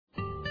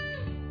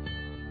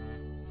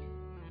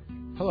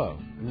Hello,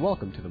 and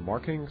welcome to the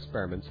Marketing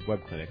Experiments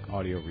Web Clinic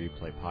audio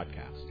replay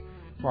podcast.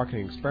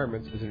 Marketing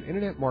Experiments is an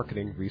internet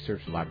marketing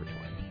research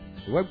laboratory.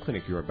 The web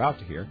clinic you are about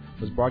to hear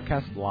was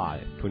broadcast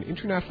live to an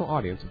international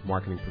audience of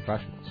marketing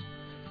professionals.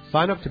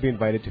 Sign up to be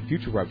invited to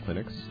future web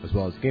clinics, as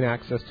well as gain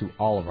access to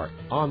all of our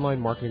online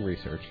marketing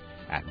research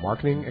at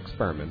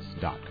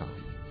marketingexperiments.com.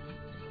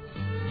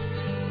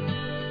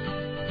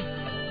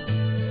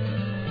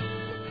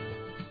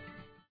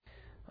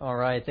 All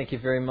right, thank you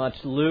very much,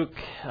 Luke.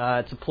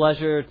 It's a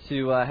pleasure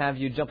to have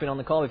you jumping on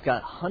the call. We've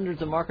got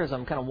hundreds of marketers.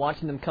 I'm kind of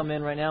watching them come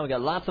in right now. We've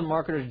got lots of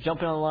marketers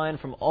jumping on the line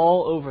from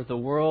all over the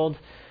world.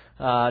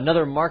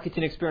 Another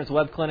Marketing Experience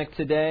Web Clinic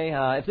today.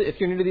 If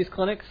you're new to these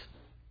clinics,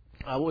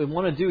 what we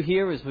want to do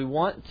here is we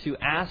want to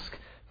ask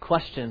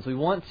questions. We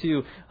want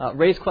to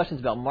raise questions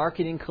about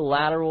marketing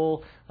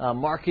collateral,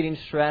 marketing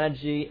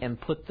strategy, and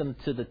put them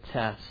to the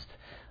test.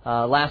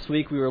 Last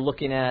week we were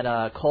looking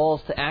at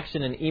calls to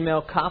action and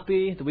email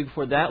copy. The week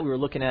before that we were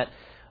looking at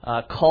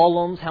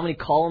columns. How many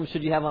columns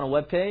should you have on a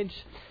web page?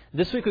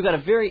 This week we've got a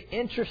very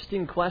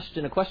interesting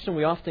question, a question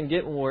we often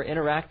get when we're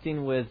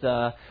interacting with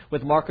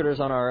marketers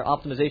on our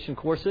optimization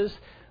courses.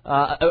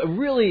 A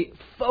really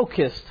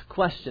focused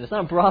question. It's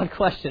not a broad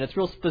question. It's a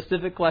real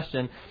specific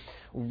question.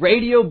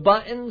 Radio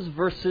buttons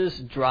versus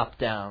drop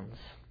downs.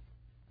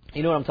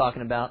 You know what I'm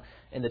talking about.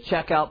 In the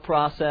checkout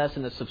process,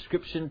 in the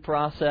subscription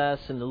process,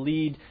 in the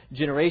lead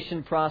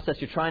generation process,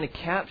 you're trying to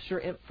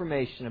capture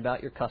information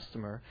about your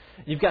customer.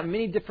 You've got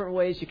many different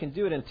ways you can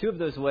do it, and two of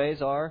those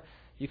ways are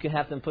you can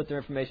have them put their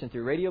information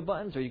through radio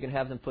buttons, or you can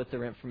have them put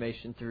their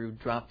information through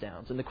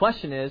drop-downs. And the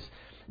question is,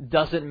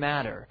 does it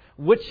matter?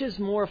 Which is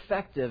more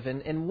effective,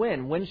 and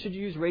when? When should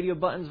you use radio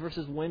buttons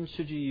versus when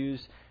should you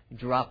use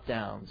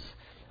drop-downs?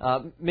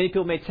 Many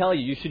people may tell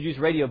you should use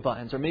radio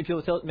buttons, or many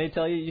people may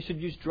tell you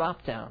should use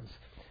drop-downs.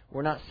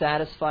 We're not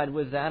satisfied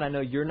with that. I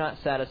know you're not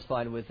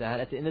satisfied with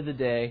that. At the end of the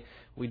day,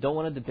 we don't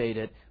want to debate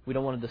it. We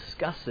don't want to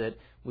discuss it.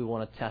 We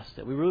want to test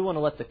it. We really want to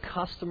let the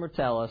customer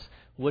tell us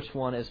which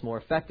one is more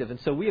effective. And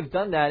so we have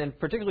done that, and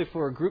particularly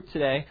for a group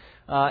today,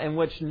 in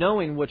which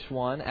knowing which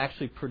one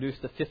actually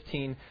produced a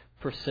 15%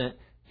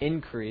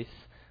 increase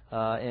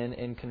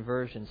in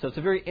conversion. So it's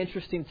a very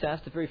interesting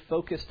test, a very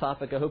focused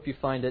topic. I hope you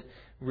find it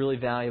really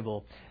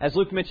valuable. As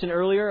Luke mentioned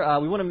earlier,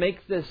 we want to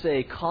make this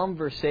a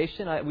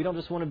conversation. We don't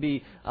just want to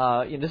be,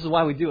 this is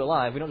why we do it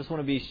live. We don't just want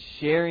to be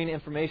sharing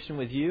information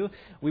with you.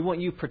 We want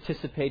you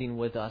participating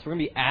with us. We're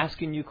going to be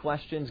asking you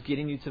questions,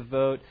 getting you to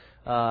vote,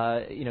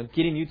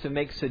 getting you to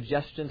make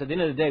suggestions. At the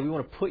end of the day, we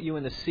want to put you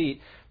in the seat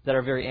that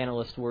our very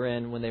analysts were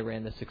in when they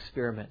ran this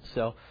experiment.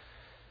 So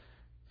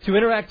to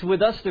interact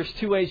with us, there's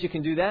two ways you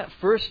can do that.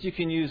 First, you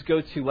can use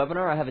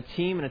GoToWebinar. I have a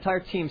team, an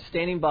entire team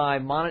standing by,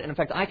 and in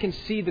fact, I can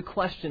see the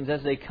questions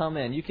as they come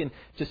in. You can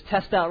just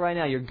test out right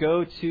now your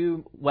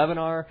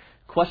GoToWebinar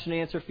question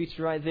and answer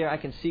feature right there. I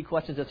can see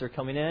questions as they're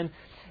coming in.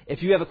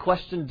 If you have a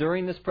question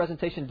during this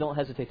presentation, don't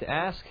hesitate to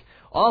ask.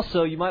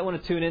 Also, you might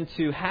want to tune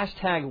into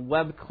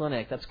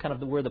 #WebClinic. That's kind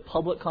of where the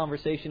public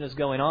conversation is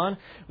going on.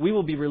 We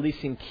will be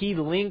releasing key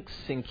links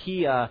and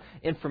key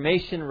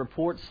information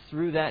reports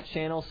through that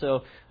channel.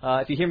 So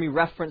if you hear me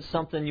reference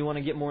something, you want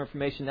to get more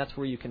information, that's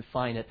where you can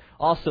find it.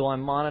 Also,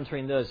 I'm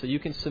monitoring those. So you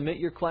can submit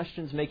your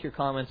questions, make your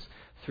comments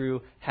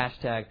through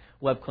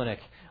 #WebClinic.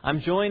 I'm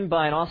joined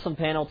by an awesome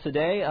panel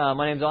today.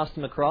 My name is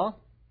Austin McCraw.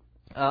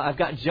 I've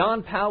got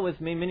John Powell with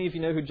me. Many of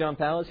you know who John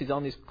Powell is. He's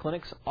on these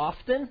clinics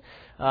often.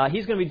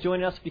 He's going to be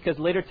joining us because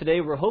later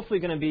today we're hopefully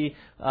going to be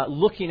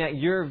looking at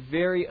your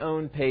very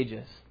own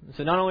pages.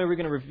 So not only are we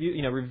going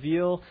to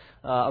reveal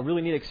a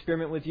really neat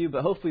experiment with you,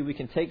 but hopefully we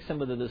can take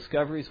some of the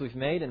discoveries we've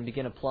made and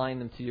begin applying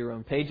them to your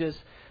own pages.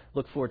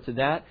 Look forward to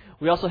that.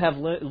 We also have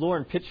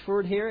Lauren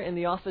Pitchford here in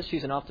the office.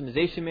 She's an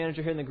optimization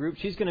manager here in the group.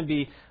 She's going to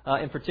be,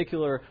 in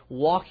particular,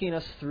 walking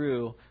us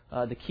through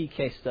the key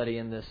case study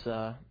in this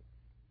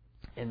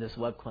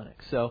web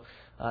clinic. So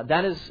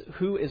that is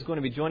who is going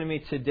to be joining me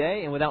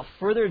today. And without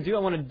further ado, I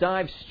want to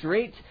dive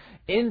straight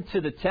into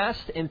the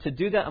test. And to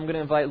do that, I'm going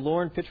to invite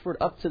Lauren Pitchford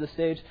up to the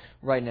stage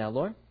right now.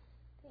 Lauren?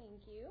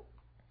 Thank you.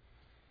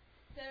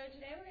 So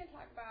today we're going to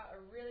talk about a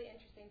really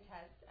interesting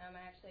test. I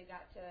actually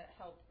got to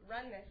help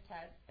run this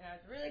test, and I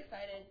was really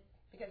excited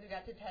because we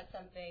got to test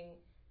something,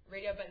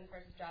 radio buttons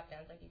versus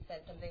drop-downs, like you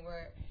said, something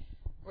where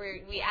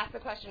we ask the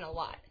question a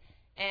lot.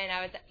 And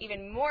I was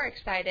even more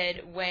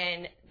excited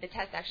when the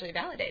test actually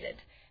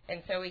validated.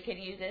 And so we could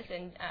use this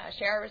and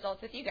share our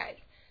results with you guys.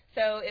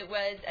 So it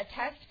was a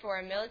test for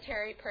a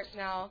military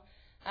personnel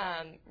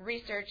a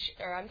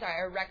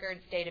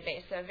records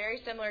database. So very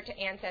similar to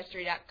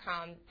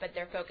Ancestry.com, but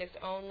they're focused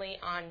only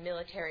on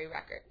military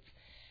records.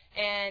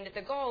 And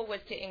the goal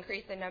was to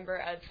increase the number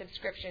of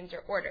subscriptions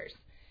or orders.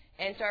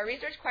 And so our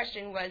research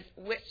question was,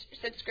 which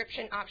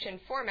subscription option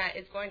format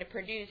is going to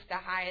produce the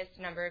highest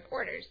number of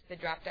orders, the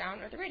drop-down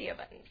or the radio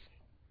buttons?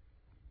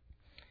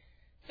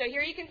 So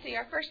here you can see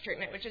our first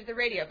treatment, which is the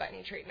radio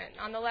button treatment.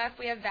 On the left,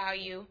 we have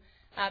value,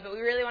 but we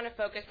really want to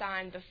focus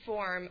on the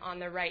form on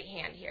the right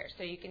hand here.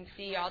 So you can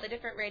see all the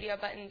different radio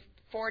buttons,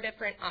 4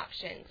 different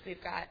options.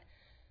 We've got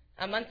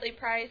a monthly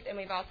price, and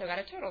we've also got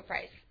a total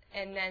price.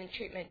 and then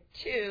treatment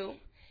 2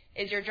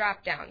 is your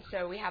drop down.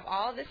 So we have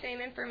all the same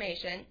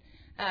information,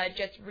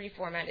 just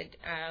reformatted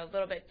a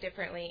little bit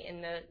differently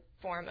in the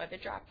form of a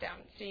drop down.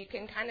 So you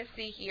can kind of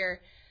see here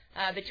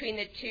between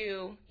the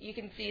two, you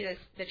can see this,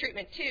 the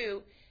treatment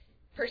 2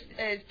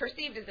 is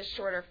perceived as a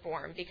shorter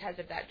form because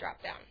of that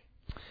drop down.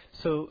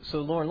 So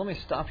Lauren, let me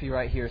stop you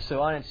right here.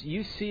 So audience,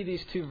 you see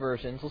these two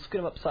versions. Let's get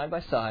them up side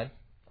by side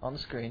on the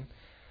screen.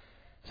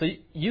 So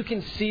you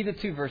can see the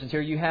two versions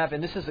here. You have,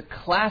 and this is a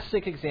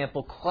classic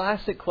example,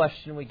 classic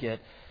question we get.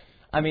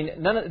 I mean,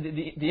 none of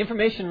the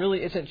information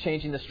really isn't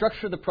changing. The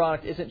structure of the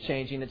product isn't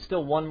changing. It's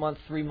still 1 month,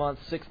 3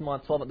 months, 6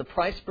 months, 12 months. The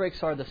price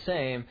breaks are the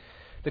same.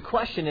 The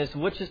question is,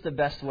 which is the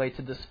best way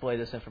to display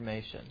this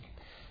information?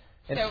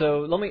 And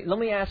so let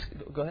me ask.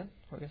 Go ahead.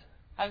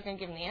 I was going to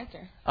give them the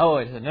answer.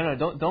 Oh,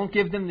 no, don't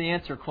give them the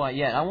answer quite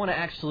yet. I want to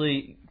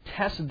actually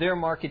test their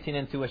marketing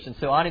intuition.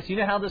 So, audience, you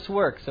know how this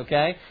works,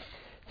 okay?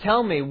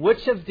 Tell me,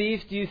 which of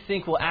these do you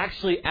think will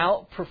actually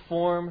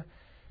outperform,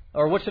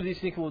 or which of these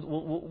do you think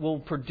will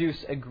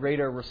produce a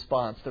greater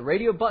response? The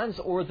radio buttons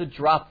or the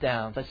drop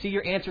downs? I see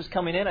your answers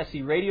coming in. I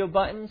see radio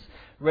buttons.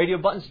 Radio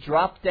buttons,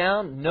 drop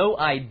down. No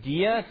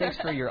idea. Thanks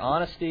for your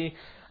honesty.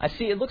 I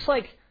see a good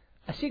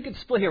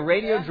split here.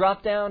 Radio, yeah.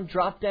 Drop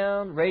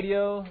down,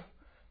 radio.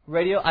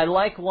 I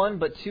like 1,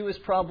 but 2 is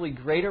probably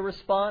greater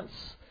response.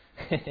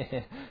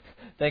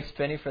 Thanks,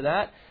 Penny, for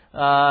that.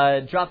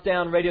 Drop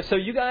down radio. So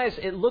you guys,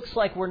 it looks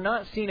like we're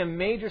not seeing a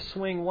major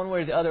swing one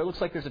way or the other. It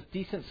looks like there's a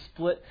decent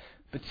split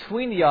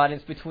between the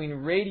audience, between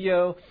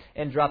radio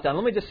and drop down.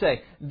 Let me just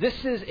say, this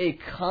is a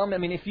common, I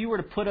mean, if you were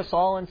to put us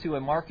all into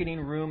a marketing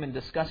room and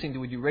discussing,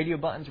 do we do radio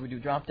buttons, do we do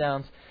drop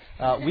downs,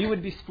 we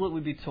would be split,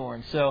 we'd be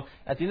torn. So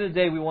at the end of the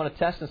day, we want to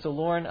test. And so,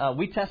 Lauren,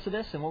 we tested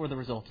this, and what were the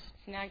results?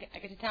 So now I get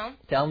to tell them?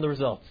 Tell them the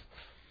results.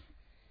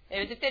 It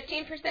was a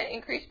 15%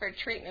 increase for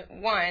treatment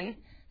 1,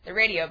 the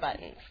radio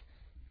buttons.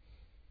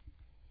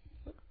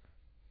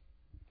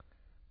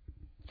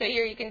 So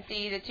here you can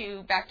see the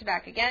two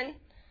back-to-back again,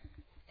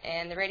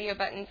 and the radio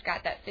buttons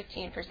got that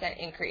 15%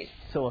 increase.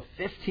 So a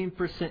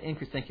 15%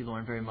 increase. Thank you,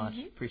 Lauren, very much.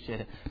 Mm-hmm.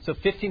 Appreciate it. So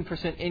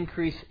 15%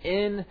 increase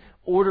in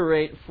order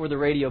rate for the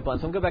radio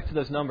buttons. I'll go back to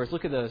those numbers.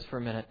 Look at those for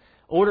a minute.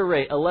 Order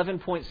rate,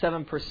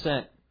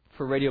 11.7%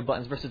 for radio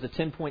buttons versus the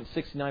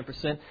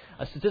 10.69%.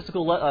 A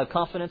statistical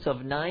confidence of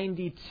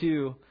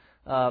 92%.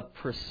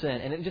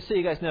 And just so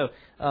you guys know,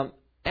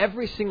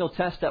 every single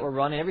test that we're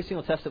running, every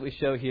single test that we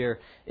show here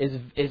is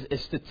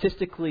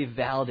statistically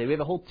validated. We have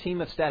a whole team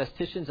of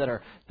statisticians that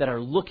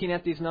are looking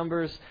at these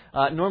numbers.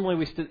 Normally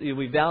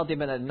we validate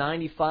them at a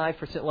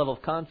 95% level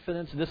of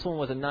confidence. This one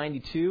was a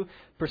 92%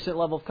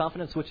 level of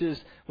confidence, which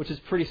is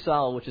pretty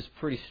solid, which is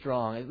pretty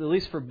strong, at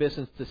least for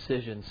business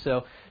decisions.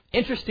 So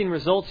interesting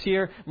results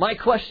here. My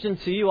question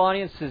to you,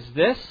 audience, is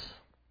this: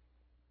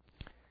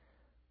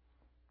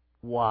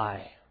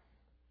 why?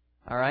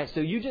 All right.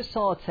 So you just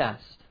saw a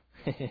test.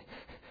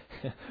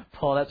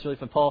 Paul, that's really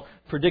fun. Paul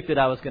predicted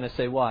I was going to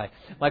say why.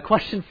 My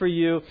question for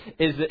you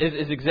is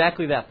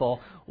exactly that,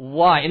 Paul.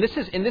 Why? And this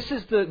is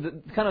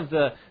the kind of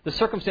the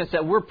circumstance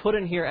that we're put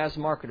in here as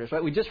marketers,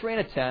 right? We just ran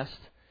a test.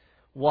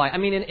 Why? I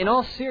mean, in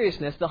all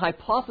seriousness, the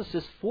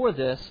hypothesis for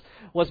this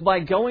was by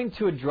going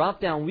to a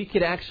drop-down, we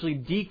could actually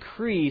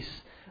decrease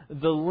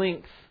the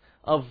length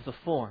of the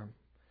form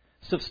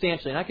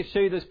substantially. And I could show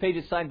you those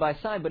pages side by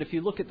side, but if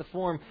you look at the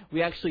form,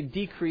 we actually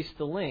decrease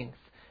the length.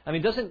 I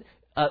mean, doesn't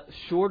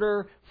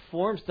shorter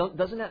forms,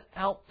 doesn't that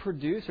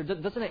outproduce, or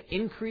doesn't it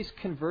increase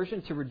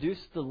conversion to reduce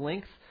the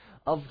length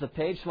of the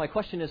page? So my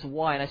question is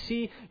why? And I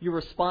see your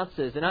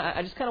responses, and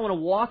I just kind of want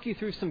to walk you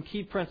through some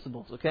key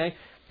principles, okay?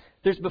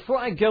 Before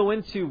I go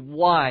into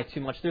why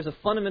too much, there's a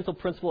fundamental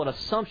principle, an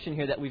assumption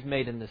here that we've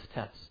made in this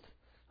test,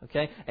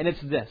 okay? And it's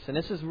this, and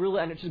this is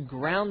really, and it's just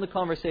ground the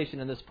conversation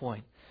in this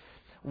point.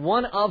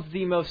 One of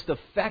the most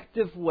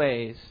effective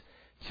ways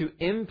to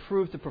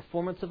improve the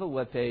performance of a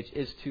web page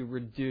is to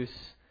reduce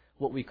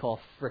what we call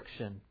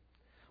friction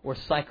or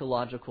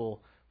psychological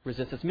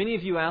resistance. Many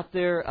of you out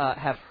there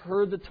have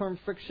heard the term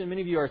friction.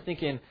 Many of you are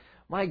thinking,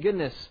 my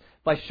goodness,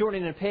 by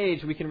shortening a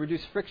page, we can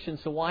reduce friction,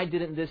 so why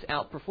didn't this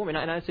outperform?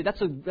 And I'd say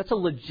that's a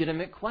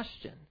legitimate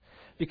question.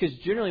 Because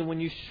generally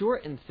when you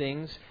shorten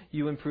things,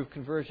 you improve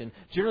conversion.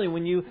 Generally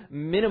when you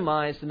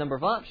minimize the number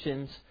of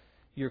options,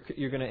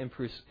 you're going to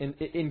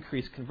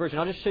increase conversion.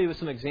 I'll just show you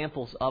some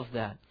examples of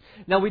that.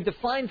 Now, we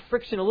define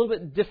friction a little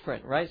bit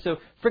different, right? So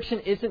friction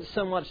isn't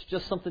so much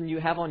just something you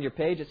have on your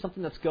page. It's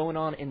something that's going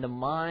on in the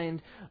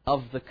mind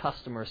of the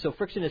customer. So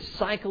friction is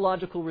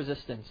psychological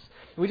resistance.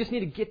 We just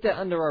need to get that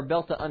under our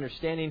belt, the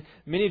understanding.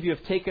 Many of you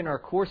have taken our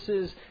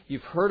courses.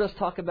 You've heard us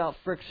talk about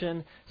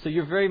friction. So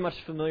you're very much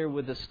familiar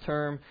with this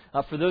term.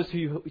 For those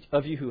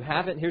of you who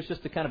haven't, here's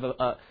just a kind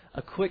of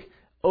a quick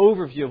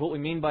overview of what we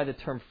mean by the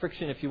term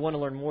friction. If you want to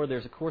learn more,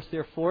 there's a course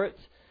there for it.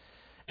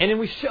 And then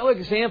we show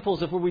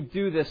examples of where we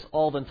do this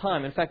all the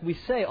time. In fact, we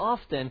say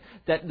often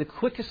that the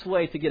quickest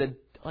way to get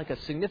like a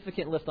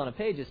significant lift on a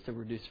page is to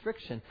reduce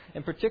friction,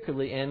 and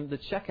particularly in the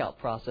checkout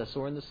process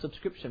or in the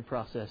subscription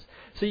process.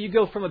 So you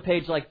go from a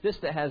page like this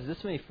that has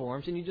this many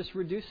forms and you just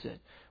reduce it.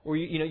 Or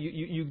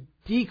you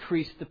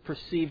decrease the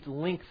perceived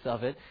length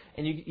of it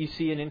and you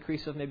see an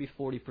increase of maybe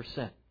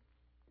 40%.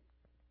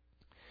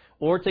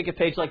 Or take a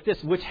page like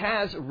this, which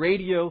has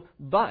radio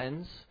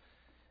buttons,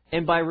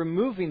 and by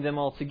removing them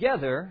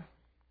altogether,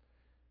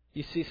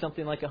 you see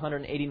something like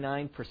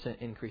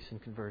 189% increase in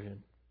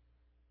conversion.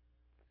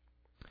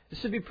 This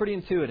should be pretty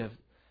intuitive.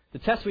 The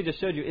test we just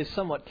showed you is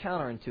somewhat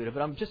counterintuitive,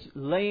 but I'm just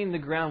laying the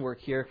groundwork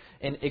here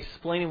and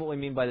explaining what we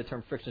mean by the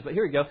term friction. But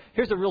here we go.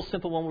 Here's a real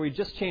simple one where we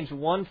just changed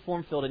one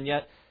form field, and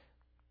yet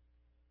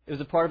it was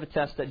a part of a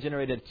test that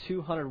generated a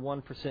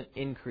 201%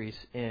 increase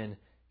in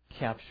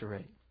capture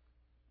rate.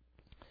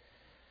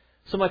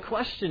 So my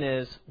question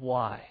is,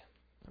 why?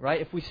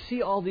 Right? If we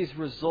see all these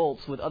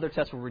results with other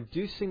tests, we're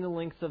reducing the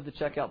length of the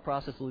checkout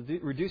process,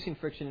 reducing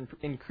friction,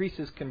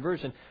 increases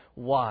conversion.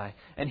 Why?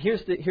 And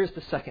here's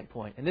the second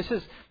point. And this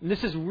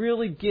is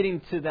really getting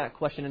to that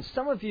question. And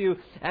some of you,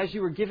 as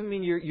you were giving me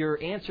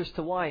your answers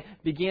to why,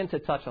 began to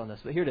touch on this.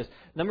 But here it is.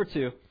 Number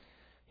 2,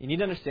 you need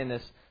to understand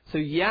this. So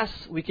yes,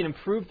 we can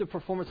improve the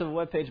performance of a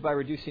web page by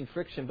reducing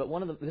friction, but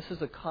this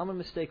is a common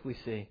mistake we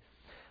see.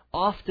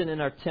 Often in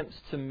our attempts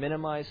to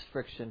minimize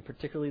friction,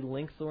 particularly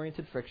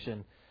length-oriented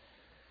friction,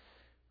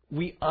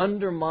 we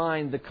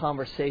undermine the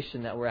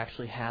conversation that we're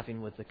actually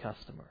having with the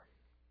customer.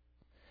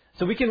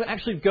 So we can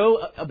actually go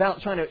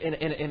about trying to,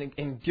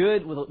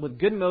 with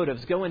good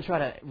motives, go and try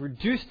to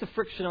reduce the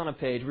friction on a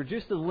page,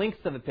 reduce the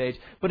length of a page,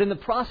 but in the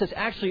process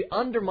actually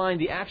undermine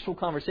the actual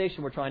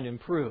conversation we're trying to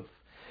improve.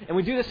 And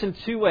we do this in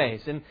 2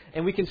 ways,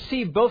 and we can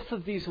see both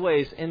of these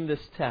ways in this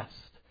test,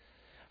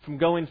 from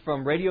going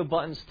from radio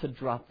buttons to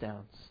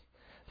drop-downs.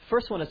 The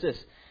first one is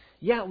this.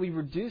 Yeah, we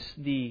reduce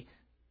the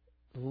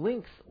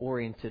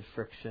length-oriented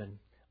friction,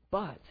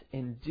 but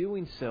in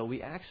doing so,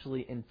 we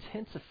actually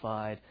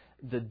intensified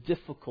the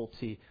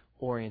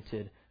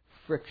difficulty-oriented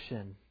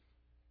friction.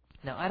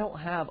 Now, I don't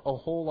have a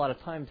whole lot of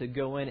time to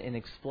go in and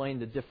explain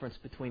the difference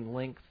between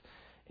length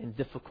and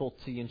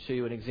difficulty and show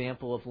you an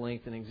example of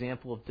length, an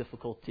example of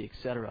difficulty,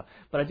 etc.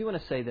 But I do want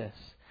to say this.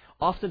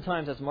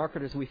 Oftentimes, as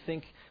marketers, we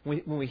think,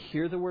 when we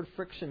hear the word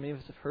friction, many of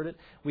us have heard it,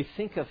 we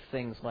think of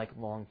things like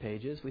long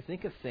pages. We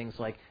think of things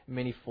like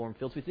many form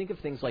fields. We think of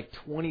things like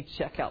 20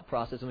 checkout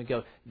process, and we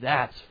go,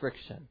 that's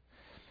friction.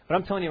 But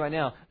I'm telling you right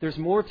now, there's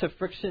more to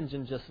friction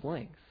than just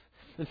length.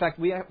 In fact,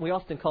 we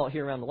often call it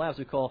here around the labs,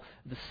 we call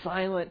the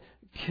silent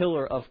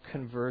killer of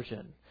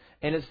conversion.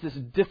 And it's this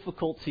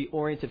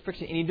difficulty-oriented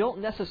friction. And you don't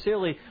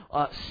necessarily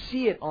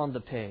see it on the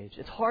page.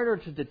 It's harder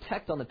to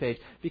detect on the page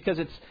because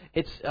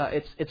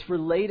it's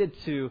related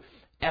to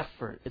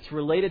effort. It's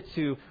related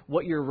to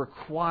what you're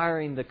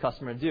requiring the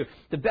customer to do.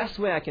 The best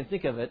way I can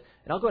think of it,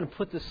 and I'll go ahead and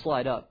put this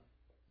slide up.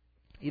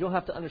 You don't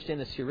have to understand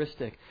this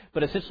heuristic,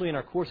 but essentially in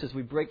our courses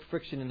we break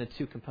friction into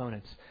 2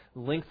 components,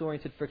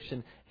 length-oriented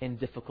friction and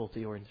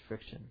difficulty-oriented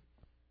friction.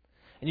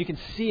 And you can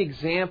see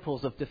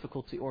examples of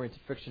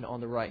difficulty-oriented friction on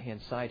the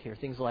right-hand side here.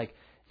 Things like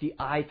the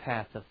eye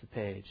path of the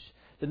page,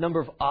 the number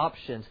of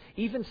options,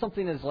 even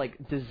something as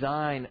like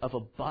design of a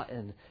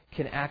button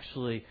can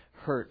actually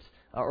hurt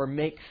or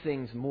make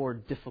things more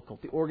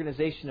difficult. The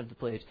organization of the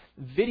page.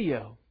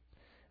 Video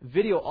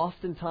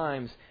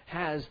oftentimes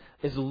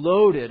is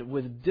loaded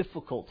with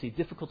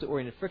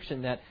difficulty-oriented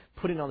friction that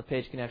putting on the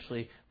page can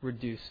actually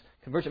reduce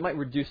conversion. It might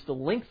reduce the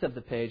length of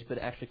the page, but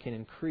it actually can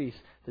increase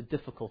the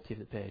difficulty of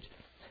the page.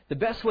 The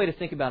best way to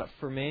think about it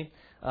for me,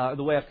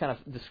 the way I've kind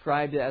of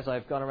described it as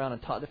I've gone around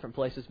and taught different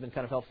places, has been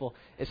kind of helpful,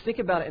 is think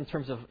about it in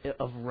terms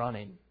of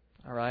running.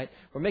 All right?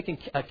 We're making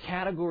a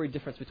category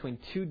difference between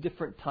 2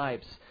 different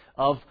types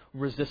of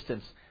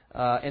resistance.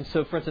 And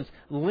so, for instance,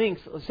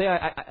 length, let's say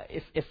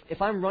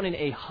if I'm running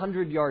a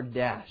 100-yard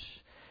dash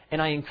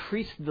and I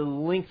increase the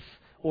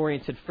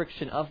length-oriented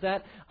friction of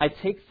that, I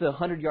take the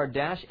 100-yard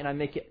dash and I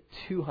make it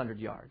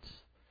 200 yards.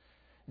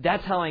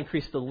 That's how I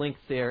increase the length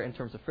there in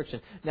terms of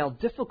friction. Now,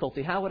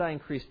 difficulty, how would I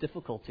increase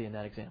difficulty in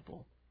that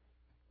example?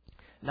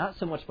 Not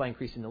so much by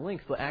increasing the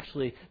length, but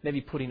actually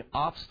maybe putting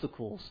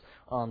obstacles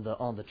on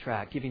the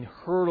track, giving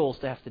hurdles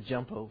to have to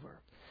jump over.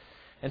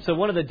 And so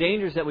one of the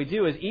dangers that we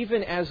do is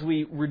even as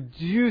we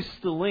reduce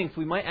the length,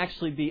 we might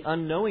actually be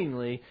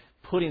unknowingly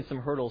putting some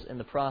hurdles in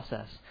the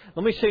process.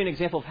 Let me show you an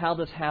example of how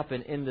this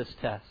happened in this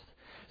test.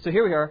 So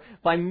here we are.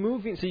 By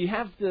moving, so you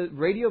have the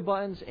radio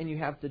buttons and you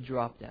have the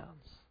drop-downs.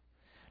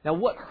 Now,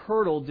 what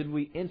hurdle did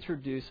we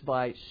introduce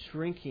by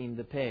shrinking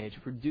the page,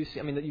 reducing?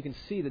 I mean, you can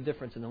see the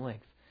difference in the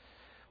length.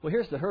 Well,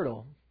 here's the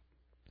hurdle.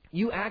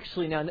 You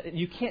actually now,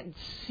 you can't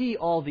see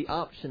all the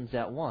options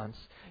at once.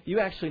 You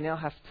actually now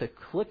have to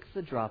click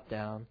the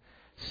drop-down,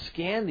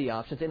 scan the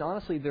options, and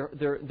honestly,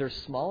 they're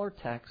smaller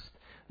text.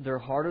 They're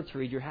harder to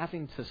read. You're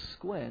having to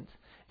squint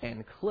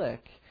and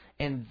click,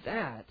 and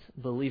that,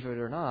 believe it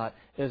or not,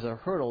 is a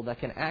hurdle that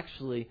can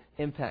actually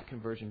impact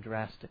conversion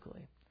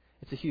drastically.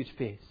 It's a huge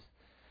piece.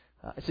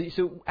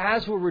 So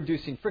as we're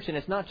reducing friction,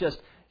 it's not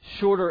just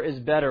shorter is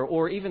better,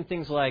 or even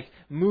things like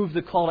move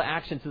the call to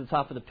action to the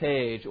top of the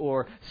page,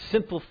 or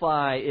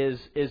simplify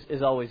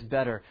is always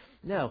better.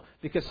 No,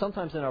 because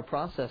sometimes in our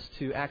process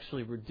to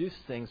actually reduce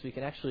things, we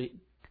can actually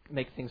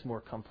make things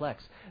more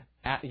complex,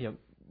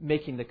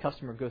 making the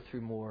customer go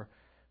through more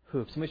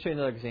hoops. Let me show you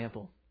another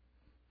example.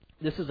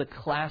 This is a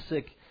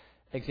classic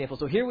example.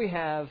 So here we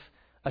have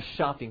a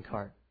shopping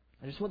cart.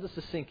 I just want this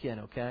to sink in,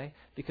 okay?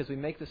 Because we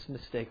make this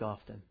mistake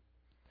often.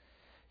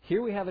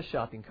 Here we have a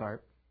shopping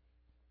cart,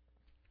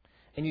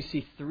 and you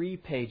see 3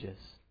 pages.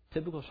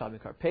 Typical shopping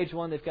cart. Page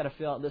 1, they've got to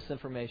fill out this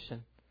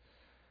information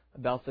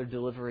about their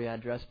delivery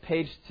address.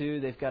 Page 2,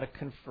 they've got to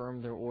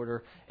confirm their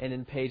order. And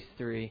in page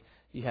 3,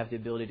 you have the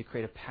ability to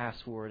create a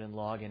password and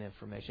login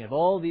information. You have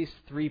all these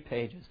 3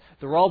 pages.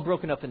 They're all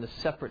broken up into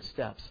separate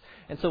steps.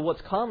 And so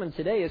what's common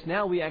today is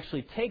now we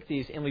actually take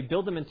these and we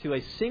build them into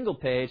a single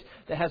page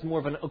that has more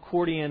of an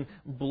accordion,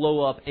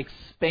 blow-up,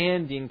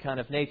 expanding kind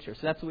of nature.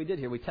 So that's what we did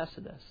here. We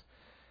tested this.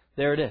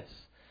 There it is.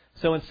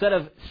 So instead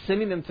of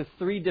sending them to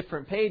 3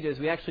 different pages,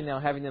 we actually now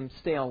having them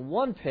stay on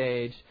 1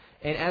 page,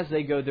 and as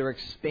they go, they're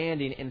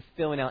expanding and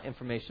filling out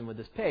information with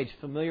this page.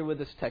 Familiar with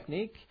this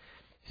technique?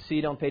 You see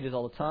it on pages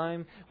all the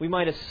time. We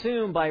might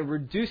assume by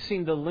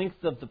reducing the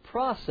length of the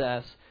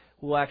process,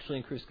 we'll actually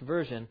increase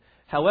conversion.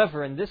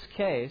 However, in this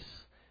case,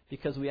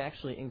 because we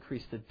actually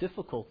increased the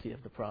difficulty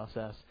of the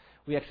process,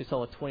 we actually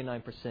saw a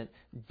 29%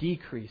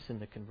 decrease in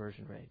the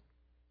conversion rate.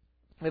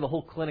 We have a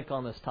whole clinic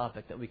on this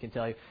topic that we can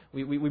tell you.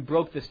 We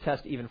broke this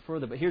test even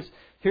further, but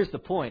here's the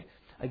point.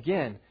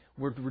 Again,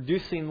 we're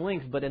reducing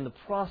length, but in the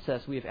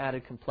process, we have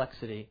added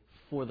complexity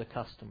for the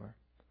customer.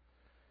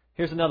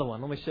 Here's another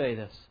one. Let me show you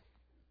this.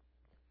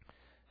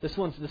 This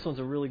one's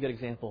a really good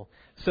example.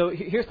 So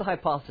here's the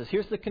hypothesis.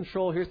 Here's the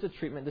control. Here's the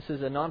treatment. This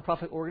is a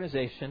nonprofit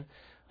organization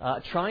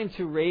trying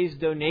to raise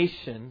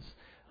donations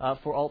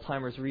for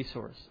Alzheimer's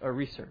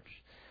research.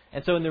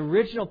 And so in the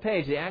original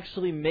page, they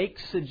actually make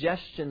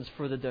suggestions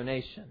for the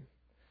donation.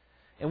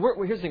 And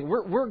here's the thing.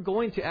 We're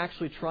going to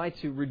actually try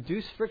to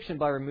reduce friction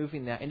by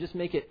removing that and just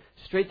make it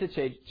straight to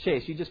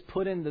chase. You just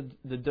put in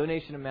the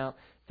donation amount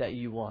that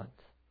you want.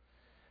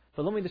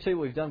 But let me just tell you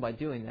what we've done by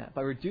doing that.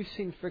 By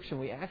reducing friction,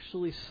 we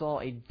actually saw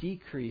a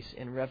decrease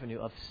in revenue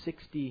of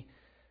 60%.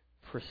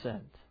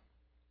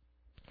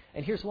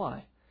 And here's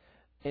why.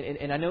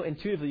 And I know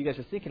intuitively you guys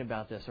are thinking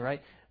about this, all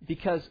right?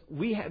 Because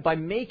by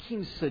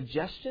making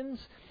suggestions,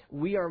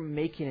 we are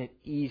making it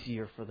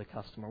easier for the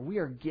customer. We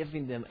are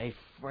giving them a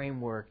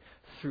framework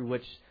through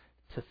which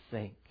to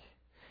think.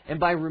 And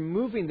by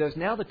removing those,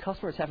 now the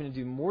customer is having to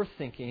do more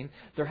thinking.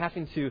 They're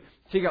having to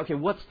figure out, okay,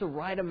 what's the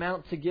right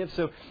amount to give?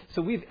 So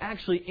we've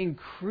actually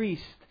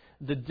increased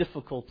the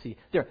difficulty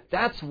there.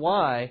 That's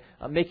why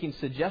making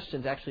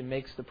suggestions actually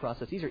makes the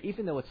process easier.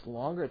 Even though it's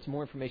longer, it's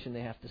more information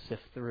they have to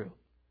sift through.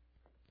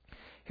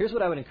 Here's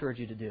what I would encourage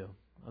you to do.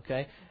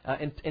 Okay,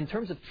 in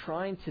terms of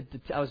trying to,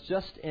 I was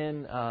just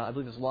in, I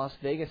believe it was Las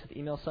Vegas at the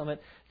Email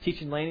Summit,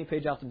 teaching landing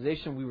page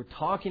optimization. We were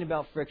talking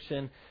about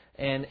friction,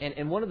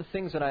 and one of the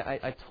things that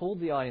I told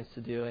the audience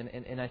to do,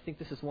 and I think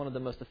this is one of the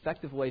most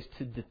effective ways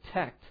to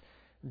detect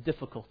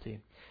difficulty.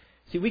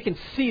 See, we can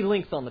see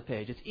length on the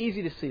page. It's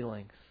easy to see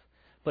length,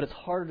 but it's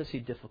harder to see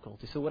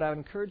difficulty. So what I would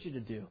encourage you to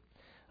do,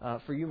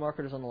 for you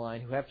marketers on the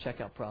line who have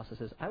checkout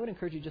processes, I would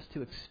encourage you just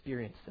to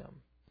experience them.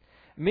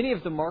 Many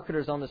of the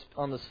marketers on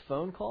this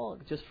phone call,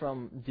 just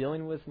from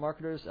dealing with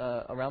marketers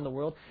around the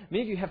world,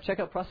 many of you have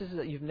checkout processes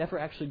that you've never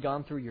actually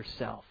gone through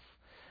yourself.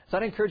 So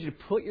I'd encourage you to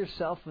put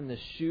yourself in the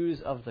shoes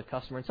of the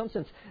customer. In some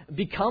sense,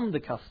 become the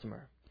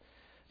customer.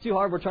 It's too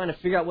hard. We're trying to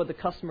figure out what the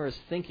customer is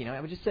thinking.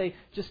 I would just say,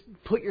 just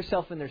put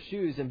yourself in their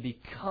shoes and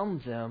become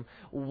them.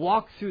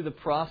 Walk through the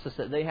process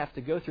that they have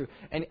to go through.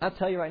 And I'll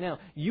tell you right now,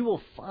 you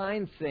will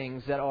find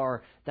things that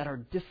are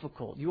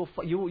difficult. You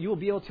will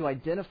be able to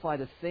identify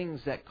the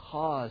things that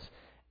cause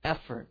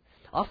effort.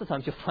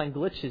 Oftentimes you'll find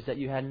glitches that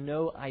you had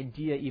no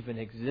idea even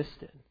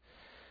existed.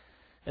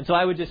 And so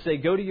I would just say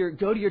go to your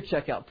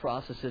checkout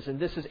processes,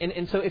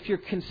 and so if you're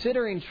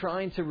considering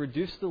trying to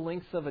reduce the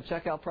length of a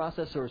checkout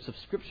process or a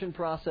subscription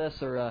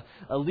process or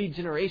a lead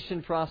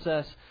generation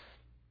process,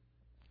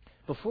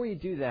 before you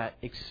do that,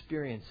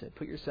 experience it.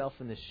 Put yourself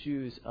in the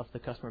shoes of the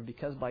customer,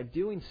 because by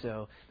doing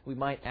so, we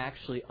might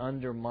actually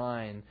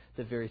undermine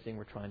the very thing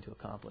we're trying to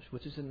accomplish,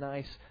 which is a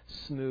nice,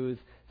 smooth,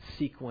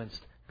 sequenced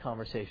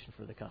conversation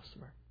for the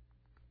customer.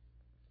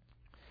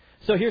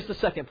 So here's the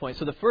second point.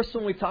 So the first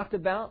one we talked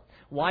about,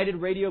 why did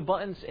radio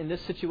buttons in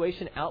this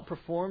situation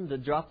outperform the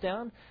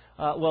drop-down?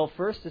 Well,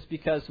 first it's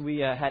because we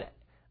had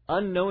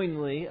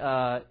unknowingly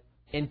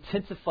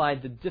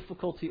intensified the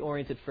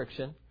difficulty-oriented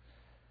friction.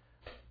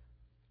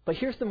 But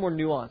here's the more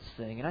nuanced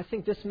thing, and I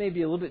think this may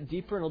be a little bit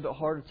deeper and a little bit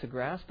harder to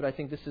grasp, but I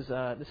think this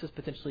is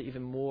potentially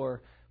even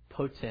more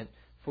potent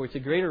for it's a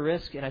greater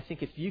risk, and I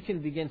think if you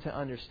can begin to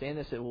understand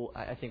this, it will,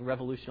 I think,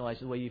 revolutionize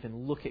the way you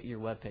even look at your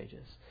web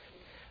pages.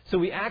 So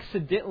we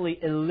accidentally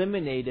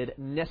eliminated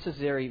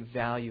necessary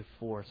value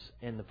force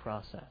in the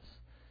process.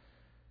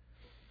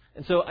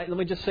 And so let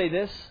me just say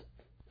this.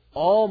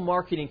 All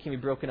marketing can be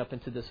broken up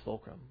into this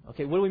fulcrum.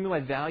 Okay, what do we mean by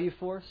value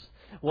force?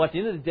 Well, at the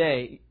end of the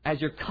day, as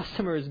your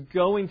customer is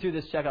going through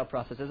this checkout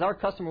process, as our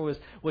customer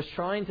was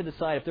trying to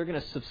decide if they're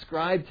going to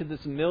subscribe to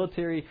this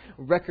military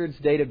records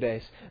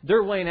database,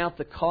 they're weighing out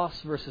the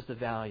cost versus the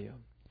value.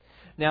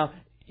 Now,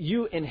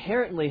 you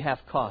inherently have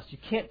cost. You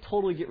can't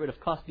totally get rid of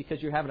cost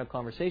because you're having a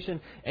conversation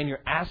and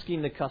you're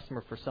asking the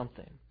customer for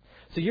something.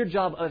 So your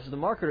job as the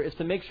marketer is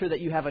to make sure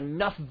that you have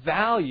enough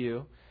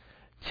value,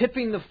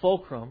 tipping the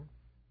fulcrum.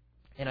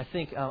 And I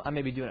think I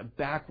may be doing it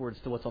backwards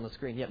to what's on the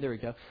screen. Yeah, there we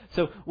go.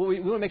 So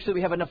we want to make sure that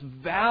we have enough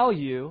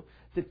value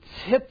to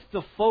tip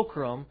the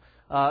fulcrum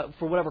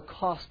for whatever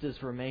cost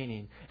is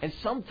remaining. And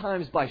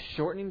sometimes by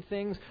shortening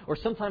things, or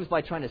sometimes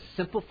by trying to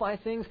simplify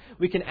things,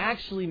 we can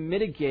actually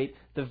mitigate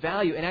the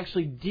value and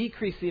actually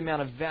decrease the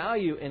amount of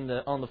value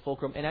on the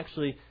fulcrum and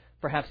actually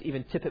perhaps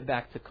even tip it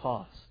back to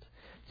cost.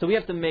 So we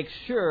have to make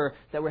sure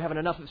that we're having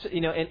enough,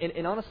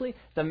 and honestly,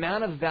 the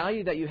amount of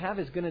value that you have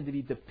is going to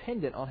be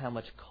dependent on how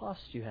much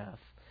cost you have.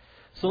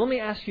 So let me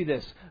ask you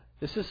this.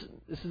 This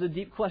is a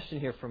deep question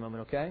here for a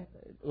moment, okay?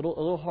 A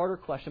little harder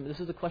question, but this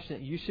is a question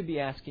that you should be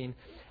asking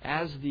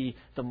as the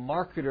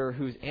marketer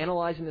who's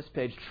analyzing this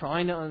page,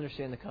 trying to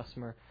understand the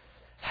customer.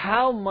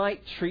 How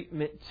might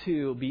treatment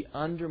 2 be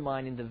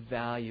undermining the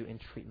value in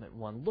treatment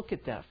 1? Look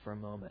at that for a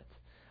moment.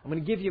 I'm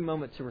going to give you a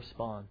moment to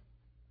respond.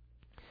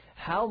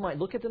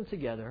 Look at them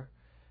together.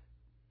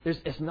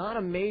 It's not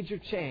a major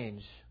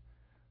change,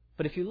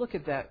 but if you look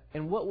at that,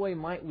 in what way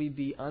might we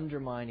be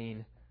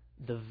undermining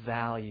the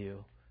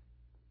value?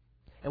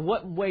 In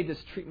what way does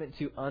treatment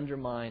 2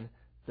 undermine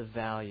the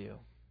value?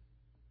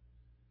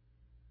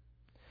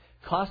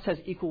 Cost has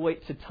equal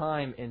weight to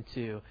time in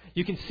 2.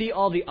 You can see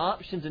all the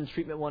options in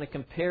treatment 1 and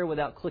compare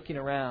without clicking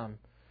around.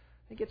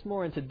 It gets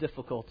more into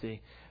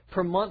difficulty.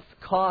 Per month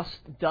cost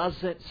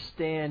doesn't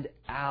stand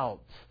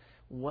out.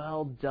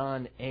 Well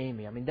done,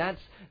 Amy. I mean,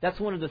 that's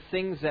one of the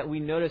things that we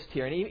noticed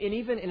here. And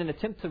even in an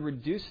attempt to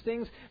reduce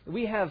things,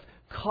 we have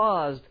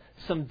caused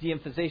some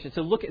de-emphasization.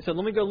 So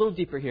let me go a little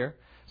deeper here.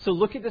 So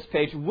look at this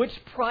page. Which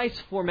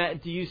price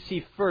format do you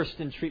see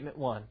first in treatment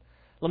 1?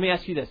 Let me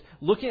ask you this.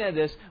 Looking at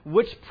this,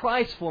 which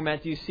price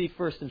format do you see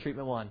first in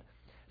treatment 1?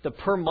 The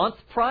per month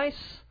price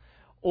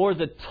or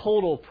the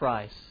total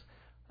price?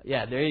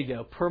 Yeah, there you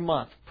go. Per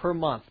month, per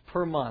month,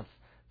 per month,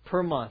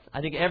 per month.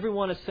 I think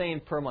everyone is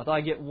saying per month.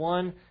 I get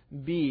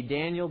 1B.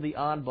 Daniel, the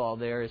oddball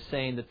there, is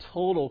saying the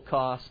total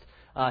cost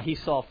he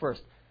saw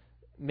first.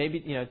 Maybe,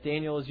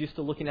 Daniel is used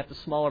to looking at the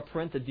smaller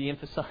print, the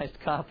de-emphasized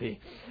copy.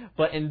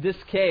 But in this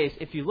case,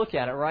 if you look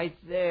at it right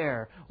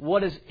there,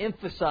 what is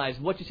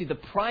emphasized, what you see, the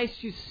price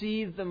you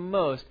see the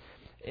most,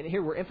 and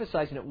here we're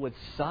emphasizing it with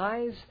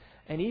size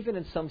and even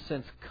in some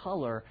sense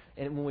color,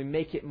 and when we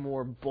make it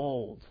more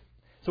bold.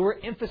 So we're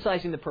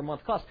emphasizing the per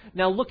month cost.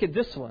 Now look at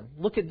this one.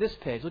 Look at this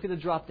page. Look at the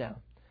drop down.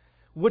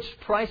 Which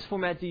price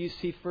format do you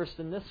see first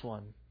in this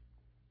one?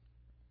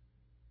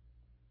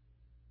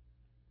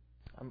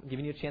 I'm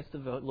giving you a chance to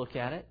vote. Look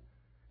at it.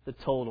 The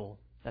total.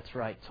 That's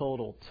right.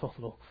 Total.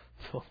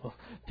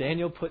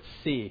 Daniel put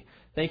C.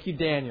 Thank you,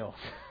 Daniel.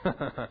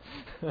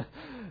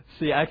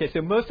 C. Okay,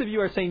 so most of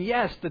you are saying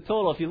yes, the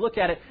total. If you look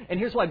at it, and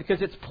here's why.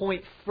 Because it's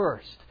point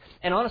first.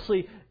 And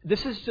honestly,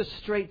 this is just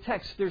straight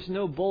text. There's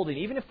no bolding.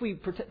 Even if we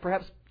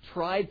perhaps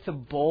tried to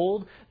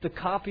bold the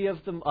copy of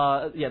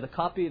the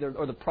copy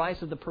or the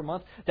price of the per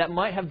month, that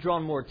might have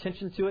drawn more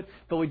attention to it,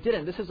 but we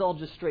didn't. This is all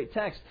just straight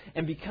text.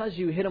 And because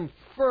you hit them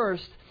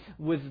first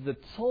with the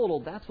total,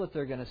 that's what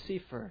they're going to see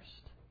first.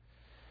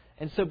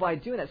 And so by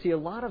doing that, see, a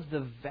lot of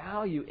the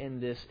value in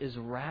this is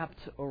wrapped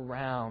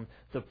around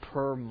the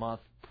per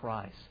month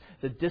price.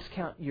 The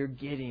discount you're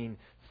getting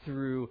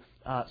through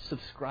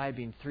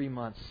subscribing 3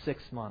 months,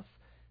 6 months,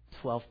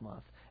 12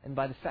 months. And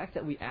by the fact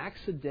that we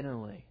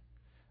accidentally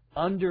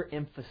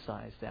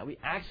underemphasize that, we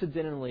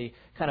accidentally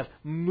kind of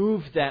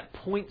move that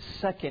point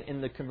second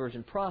in the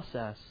conversion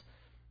process,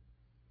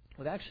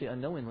 we've actually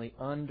unknowingly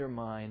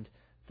undermined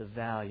the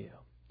value.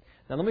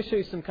 Now let me show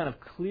you some kind of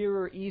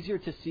clearer, easier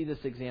to see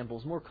this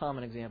examples, more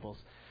common examples.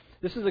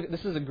 This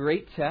is a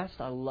great test.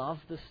 I love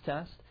this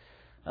test.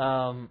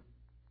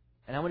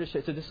 And I want to show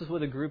you, so this is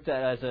with a group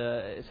that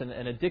it's an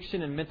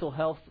addiction and mental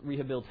health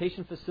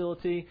rehabilitation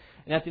facility.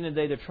 And at the end of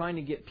the day, they're trying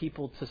to get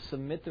people to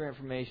submit their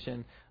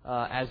information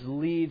as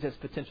leads, as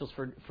potentials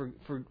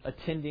for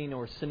attending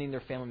or sending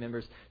their family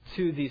members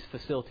to these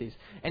facilities.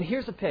 And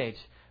here's a page.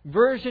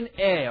 Version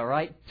A, all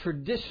right,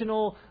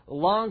 traditional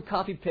long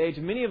copy page.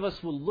 Many of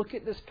us will look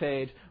at this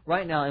page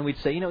right now and we'd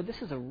say,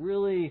 this is a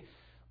really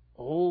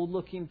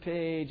old-looking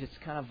page. It's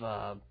kind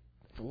of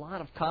it's a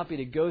lot of copy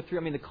to go through.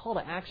 I mean, the call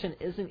to action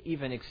isn't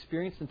even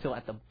experienced until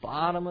at the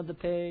bottom of the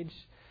page.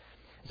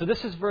 So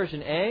this is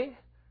version A.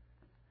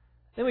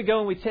 Then we go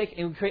and we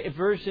create a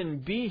version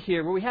B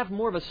here where we have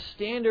more of a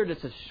standard.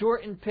 It's a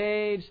shortened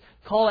page.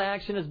 Call to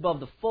action is above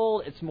the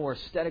fold. It's more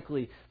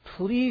aesthetically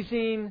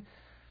pleasing.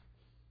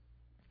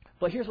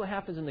 But here's what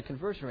happens in the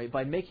conversion rate.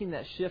 By making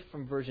that shift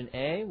from version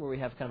A, where we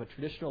have kind of a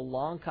traditional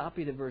long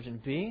copy, to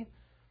version B,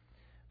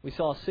 we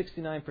saw a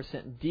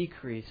 69%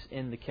 decrease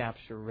in the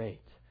capture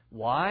rate.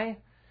 Why?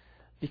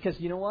 Because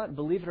you know what?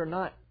 Believe it or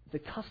not, the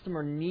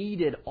customer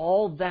needed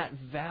all that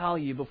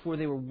value before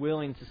they were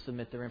willing to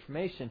submit their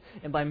information.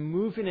 And by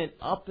moving it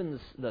up in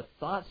the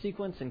thought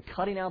sequence and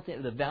cutting out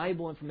the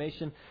valuable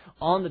information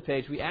on the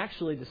page,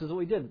 this is what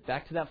we did.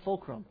 Back to that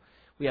fulcrum.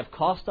 We have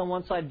cost on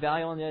one side,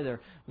 value on the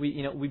other.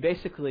 We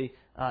basically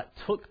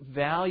took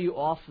value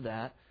off of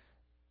that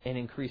and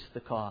increased the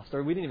cost.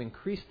 Or we didn't even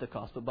increase the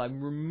cost, but by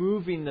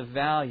removing the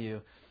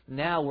value,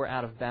 now we're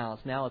out of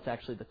balance. Now it's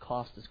actually the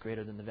cost is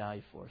greater than the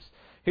value for us.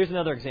 Here's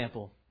another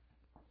example.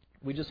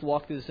 We just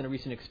walked through this in a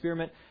recent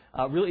experiment.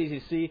 Really easy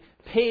to see.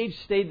 Page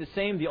stayed the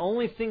same. The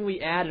only thing we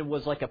added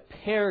was like a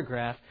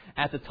paragraph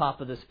at the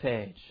top of this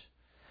page.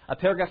 A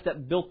paragraph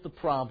that built the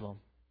problem.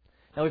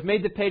 Now we've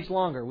made the page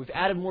longer. We've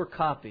added more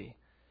copy.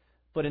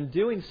 But in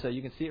doing so,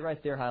 you can see it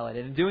right there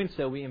highlighted. In doing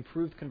so, we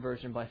improved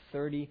conversion by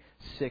 36%.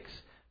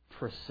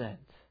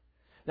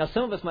 Now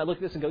some of us might look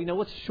at this and go,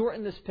 let's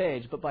shorten this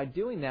page. But by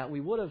doing that,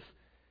 we would have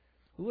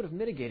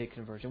mitigated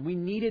conversion. We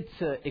needed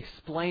to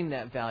explain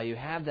that value,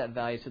 have that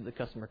value so the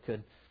customer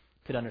could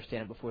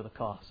understand it before the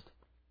cost.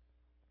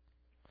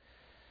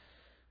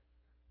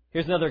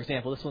 Here's another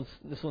example.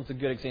 This one's a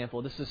good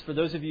example. This is for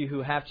those of you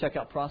who have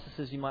checkout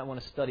processes. You might want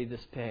to study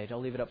this page.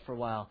 I'll leave it up for a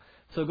while.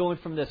 So going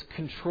from this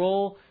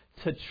control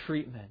to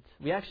treatment,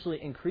 we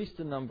actually increased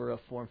the number of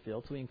form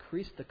fields. We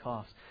increased the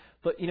cost.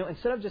 But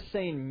instead of just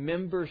saying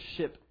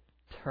membership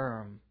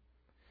term,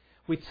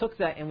 we took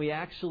that and we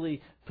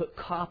actually put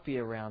copy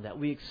around that.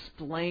 We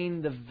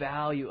explained the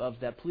value of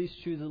that. Please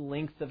choose the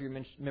length of your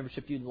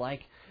membership you'd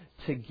like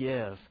to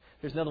give.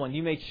 There's another one.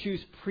 You may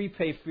choose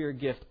prepay for your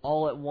gift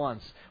all at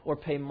once or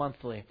pay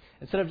monthly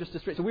instead of just a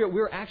straight. So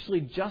we're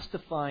actually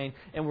justifying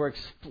and we're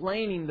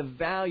explaining the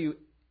value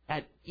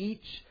at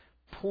each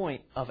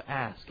point of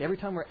ask. Every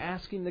time we're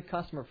asking the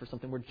customer for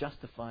something, we're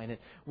justifying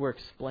it. We're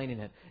explaining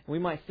it. And we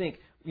might think,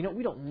 we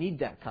don't need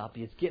that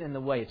copy. It's getting in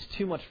the way. It's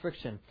too much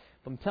friction.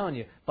 But I'm telling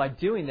you, by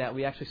doing that,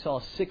 we actually saw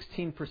a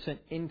 16%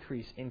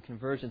 increase in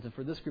conversions. And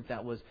for this group,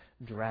 that was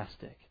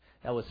drastic.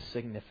 That was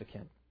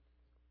significant.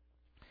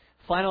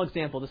 Final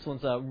example. This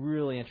one's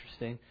really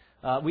interesting.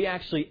 We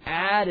actually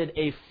added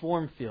a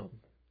form field.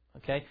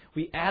 Okay?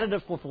 We added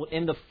a form field.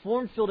 In the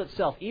form field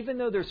itself, even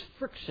though there's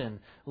friction,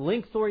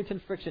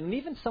 length-oriented friction, and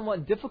even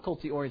somewhat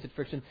difficulty-oriented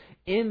friction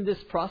in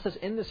this process,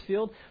 in this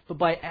field, but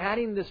by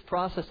adding this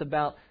process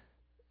about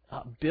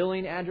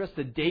billing address,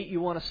 the date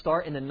you want to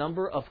start, and the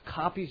number of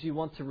copies you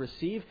want to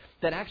receive,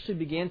 that actually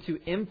began to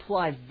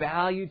imply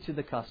value to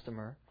the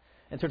customer.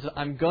 In terms of,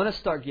 I'm going to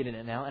start getting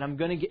it now, and I'm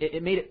going to get it.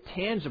 It made it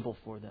tangible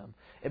for them.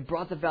 It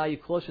brought the value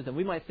closer to them.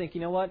 We might think,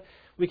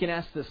 we can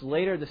ask this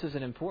later. This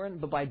isn't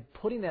important. But by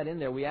putting that in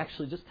there, we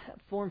actually just had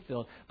form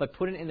filled. By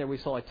putting it in there, we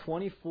saw a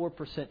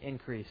 24%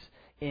 increase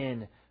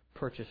in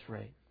purchase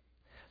rate.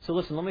 So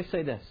listen, let me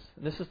say this.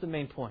 This is the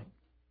main point.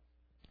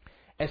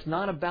 It's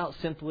not about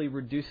simply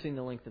reducing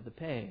the length of the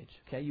page.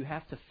 Okay, you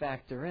have to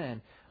factor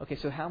in. Okay,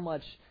 so how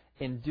much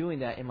in doing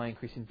that am I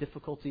increasing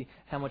difficulty?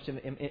 How much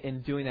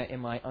in doing that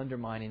am I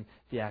undermining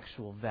the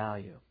actual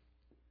value?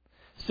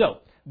 So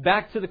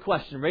back to the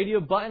question: radio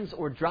buttons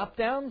or drop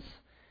downs?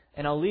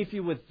 And I'll leave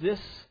you with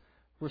this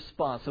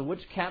response. So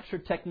which capture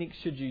technique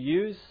should you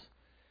use?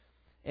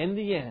 In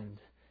the end,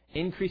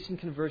 increasing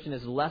conversion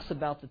is less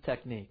about the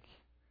technique.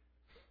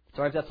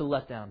 Sorry if that's a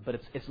letdown, but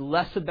it's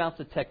less about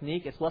the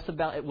technique. It's less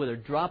about it, whether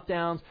drop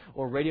downs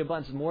or radio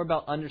buttons. It's more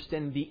about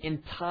understanding the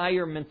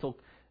entire mental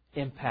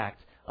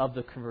impact of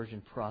the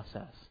conversion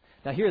process.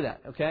 Now hear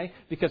that, okay?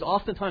 Because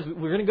oftentimes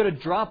we're going to go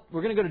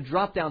to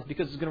drop downs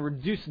because it's going to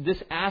reduce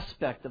this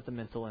aspect of the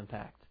mental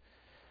impact.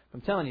 I'm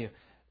telling you,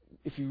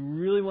 if you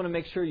really want to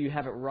make sure you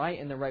have it right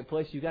in the right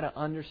place, you've got to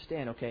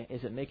understand, okay,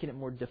 is it making it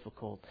more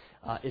difficult?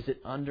 Is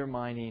it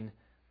undermining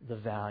the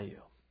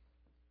value?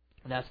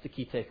 And that's the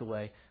key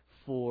takeaway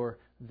for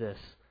this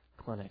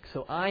clinic.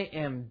 So I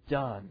am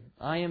done.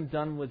 I am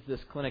done with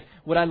this clinic.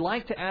 What I'd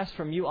like to ask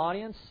from you,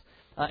 audience,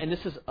 and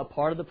this is a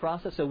part of the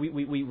process. So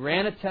we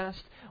ran a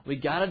test. We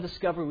got a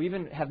discovery. We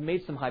even have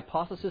made some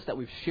hypotheses that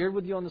we've shared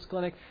with you on this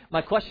clinic.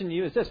 My question to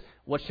you is this: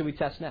 what should we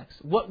test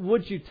next? What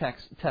would you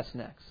test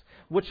next?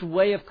 Which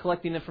way of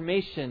collecting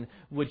information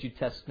would you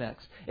test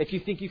next? If you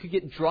think you could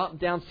get drop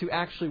downs to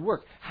actually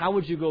work, how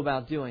would you go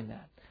about doing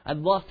that? I'd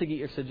love to get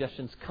your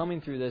suggestions coming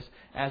through this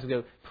as we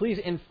go. Please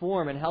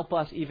inform and help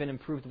us even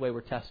improve the way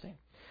we're testing.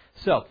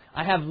 So,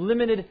 I have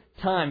limited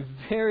time,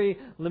 very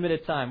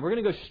limited time. We're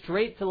going to go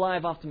straight to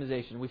live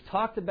optimization. We've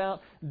talked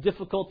about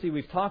difficulty.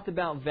 We've talked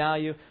about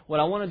value.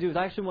 What I want to do is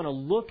I actually want to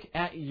look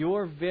at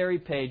your very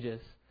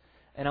pages,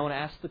 and I want to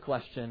ask the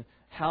question,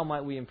 how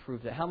might we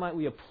improve that? How might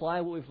we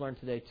apply what we've learned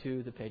today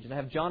to the pages? I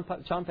have John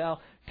Powell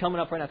coming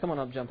up right now. Come on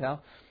up, John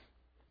Powell.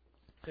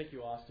 Thank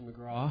you, Austin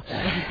McGraw.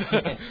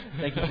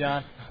 Thank you,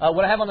 John.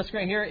 What I have on the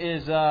screen here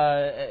is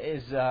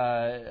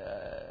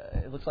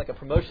it looks like a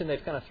promotion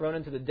they've kind of thrown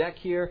into the deck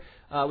here.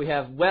 We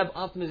have Web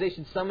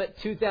Optimization Summit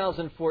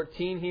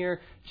 2014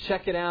 here.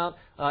 Check it out.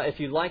 If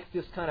you like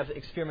this kind of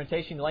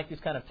experimentation, you like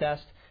this kind of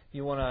test,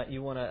 you want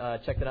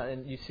to check that out.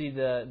 And you see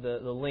the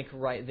link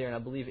right there, and I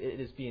believe it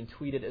is being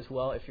tweeted as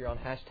well if you're on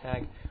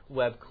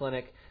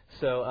 #WebClinic.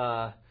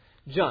 So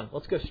John,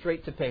 let's go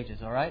straight to pages,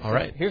 all right? All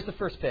right. Here's the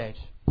first page.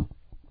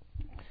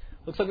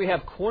 Looks like we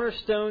have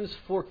cornerstones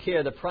for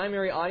care. The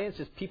primary audience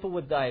is people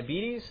with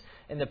diabetes,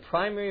 and the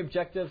primary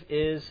objective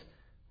is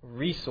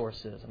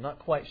resources. I'm not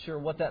quite sure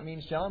what that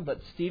means, John,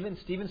 but Stephen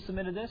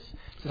submitted this.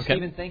 So Okay.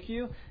 Stephen, thank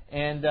you.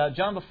 And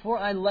John, before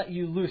I let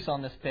you loose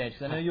on this page,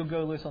 because I know you'll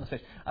go loose on this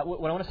page,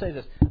 what I want to say is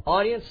this.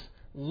 Audience,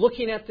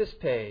 looking at this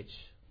page,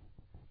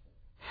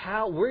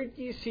 where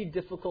do you see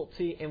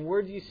difficulty, and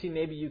where do you see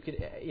maybe you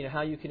could, how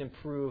you can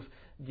improve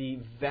the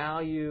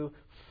value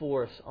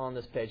force on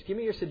this page? Give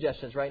me your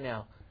suggestions right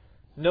now.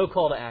 No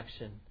call to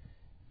action.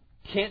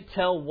 Can't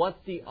tell what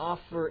the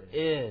offer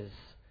is.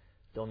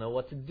 Don't know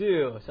what to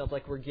do. It sounds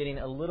like we're getting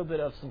a little bit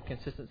of some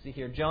consistency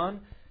here.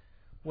 John,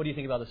 what do you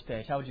think about this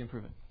page? How would you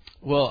improve it?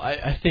 Well,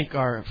 I think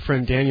our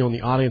friend Daniel in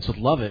the audience would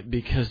love it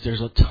because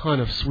there's a ton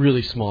of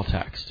really small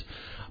text.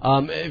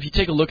 If you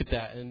take a look at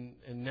that, and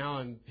now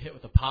I'm hit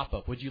with a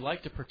pop-up, would you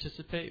like to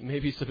participate?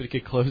 Maybe somebody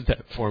could close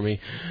that for me.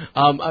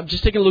 I'm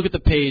just taking a look at the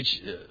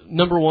page.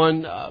 Number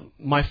one,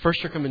 my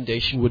first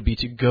recommendation would be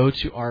to go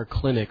to our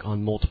clinic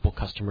on multiple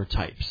customer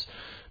types.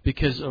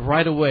 Because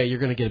right away, you're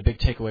going to get a big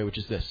takeaway, which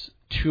is this: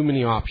 too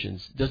many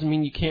options. Doesn't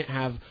mean you can't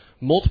have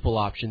multiple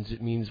options.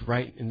 It means,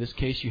 right, in this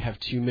case, you have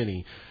too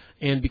many.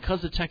 And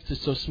because the text is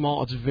so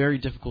small, it's very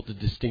difficult to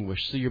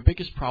distinguish. So your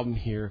biggest problem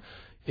here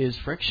is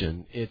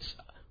friction. It's,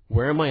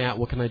 where am I at?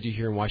 What can I do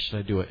here? And why should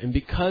I do it? And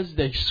because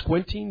they're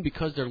squinting,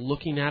 because they're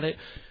looking at it,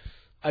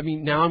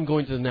 now I'm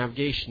going to the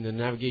navigation. The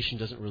navigation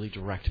doesn't really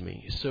direct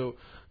me. So,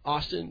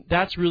 Austin,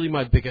 that's really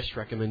my biggest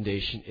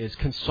recommendation, is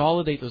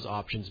consolidate those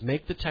options,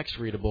 make the text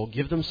readable,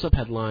 give them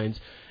subheadlines,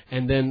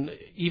 and then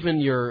even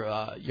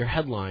your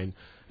headline.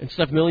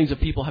 Instead of millions of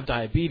people have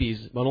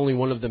diabetes, but only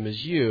one of them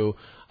is you,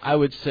 I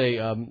would say,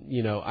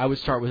 I would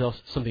start with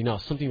something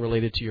else, something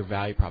related to your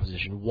value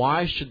proposition.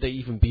 Why should they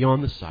even be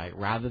on the site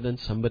rather than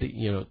some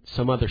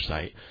other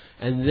site?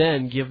 And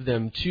then give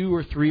them 2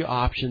 or 3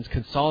 options,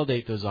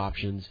 consolidate those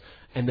options,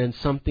 and then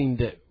something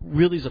that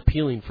really is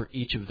appealing for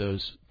each of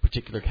those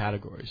particular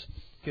categories.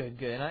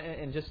 Good.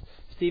 And just,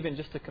 Stephen,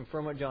 just to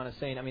confirm what John is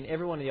saying,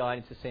 everyone in the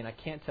audience is saying, I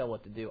can't tell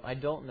what to do. I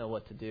don't know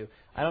what to do.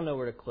 I don't know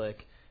where to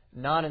click.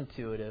 Not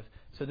intuitive.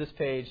 So this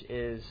page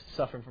is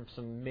suffering from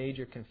some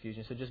major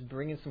confusion. So just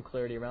bringing some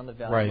clarity around the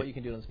value, what you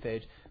can do on this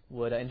page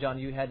would. And John,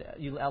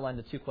 you outlined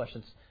the 2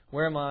 questions: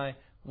 where am I?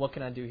 What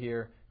can I do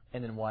here?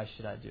 And then why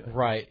should I do it?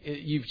 Right.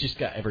 You've just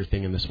got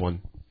everything in this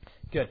one.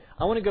 Good.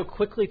 I want to go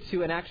quickly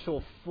to an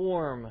actual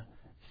form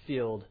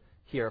field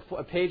here,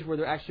 a page where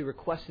they're actually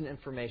requesting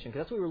information, because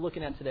that's what we were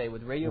looking at today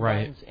with radio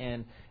buttons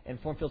and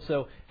form fields.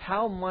 So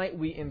how might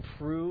we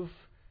improve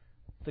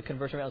the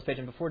conversion rate on this page?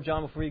 And before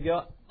you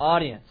go,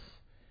 audience,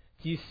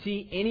 do you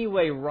see any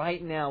way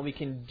right now we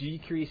can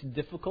decrease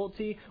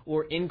difficulty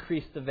or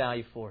increase the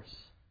value force?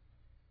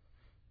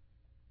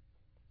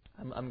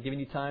 I'm giving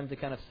you time to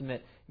kind of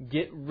submit.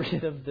 Get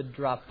rid of the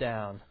drop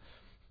down.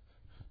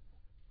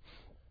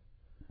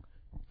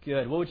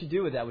 Good. What would you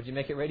do with that? Would you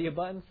make it radio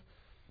buttons?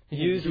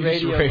 Use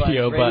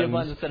radio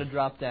buttons instead of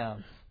drop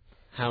downs.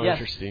 How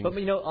interesting. But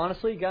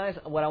honestly, guys,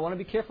 what I want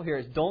to be careful here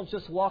is don't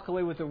just walk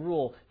away with a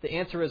rule. The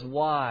answer is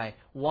why.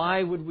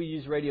 Why would we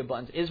use radio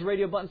buttons? Is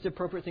radio buttons the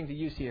appropriate thing to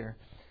use here?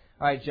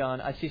 All right,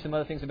 John, I see some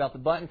other things about the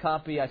button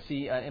copy. I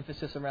see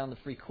emphasis around the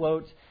free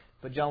quote.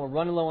 But, John, we're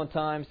running low on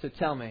time, so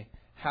tell me,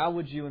 how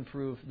would you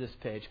improve this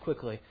page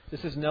quickly?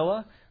 This is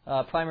Noah.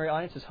 Primary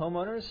audience is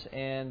homeowners,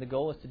 and the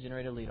goal is to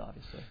generate a lead,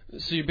 obviously.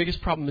 So your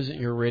biggest problem isn't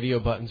your radio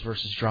buttons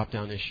versus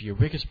drop-down issue. Your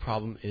biggest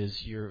problem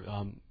is your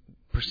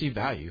perceived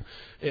value.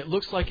 It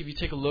looks like if you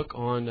take a look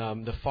on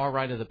the far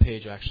right of the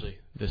page, actually,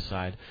 this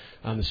side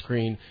on the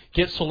screen,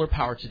 get solar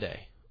power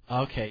today.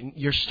 Okay,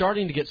 you're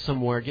starting to get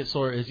somewhere. Get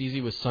solar is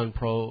easy with Sun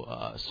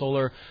Pro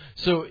Solar.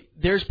 So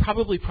there's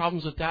probably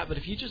problems with that, but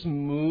if you just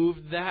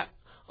move that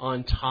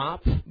on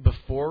top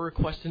before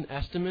request an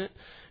estimate,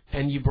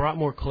 and you brought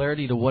more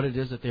clarity to what it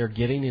is that they're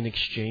getting in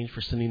exchange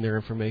for sending their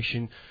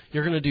information,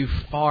 you're going to do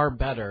far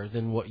better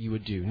than what you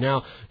would do.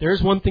 Now,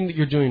 there's one thing that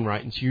you're doing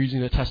right, and so you're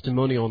using a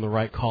testimonial in the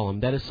right column.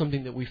 That is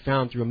something that we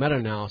found through a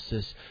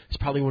meta-analysis is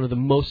probably one of the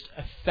most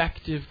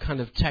effective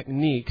kind of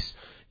techniques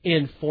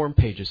in form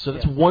pages. So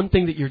that's one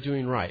thing that you're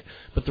doing right.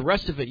 But the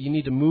rest of it, you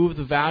need to move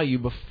the value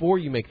before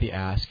you make the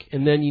ask,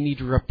 and then you need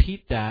to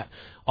repeat that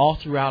all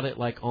throughout it,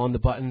 like on the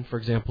button, for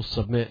example,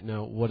 submit.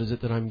 Now, what is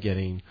it that I'm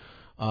getting?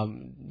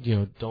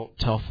 Don't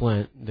tell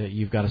Flint that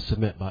you've got a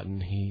submit button.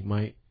 He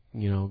might,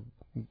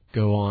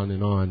 go on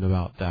and on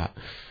about that.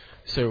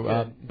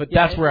 So, but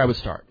that's where I would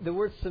start. The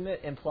word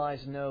submit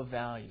implies no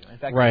value. In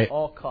fact, right. At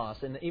all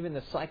costs, and even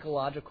the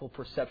psychological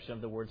perception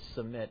of the word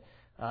submit,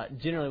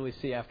 generally we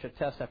see after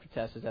test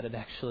is that it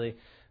actually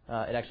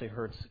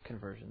hurts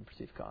conversion,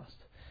 perceived cost.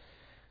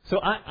 So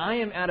I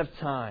am out of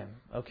time.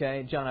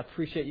 Okay, John, I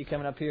appreciate you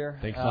coming up here.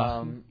 Thanks,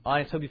 Austin.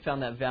 I hope you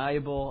found that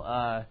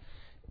valuable.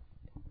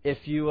 If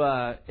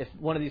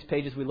one of these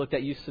pages we looked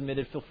at you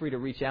submitted, feel free to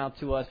reach out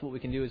to us. What we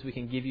can do is we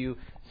can give you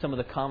some of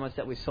the comments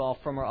that we saw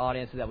from our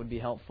audience that would be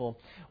helpful.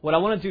 What I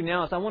want to do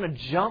now is I want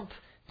to jump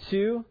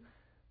to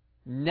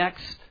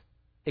next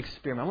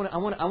experiment. I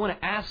want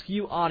to ask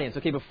you, audience,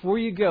 okay, before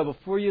you go,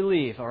 before you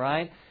leave, all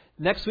right?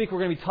 Next week we're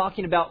going to be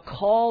talking about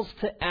calls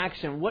to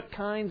action. What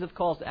kinds of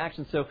calls to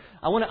action? So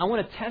I want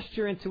to test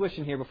your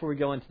intuition here before we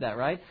go into that,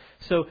 right?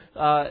 So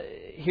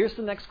here's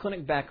the Next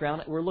Clinic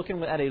background. We're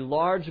looking at a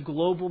large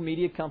global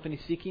media company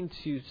seeking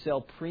to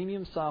sell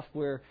premium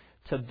software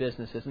to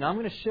businesses. Now I'm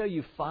going to show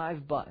you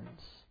 5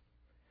 buttons.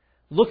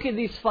 Look at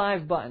these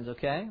 5 buttons,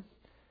 okay?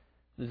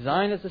 The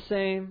design is the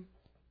same.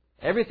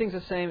 Everything's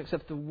the same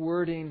except the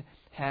wording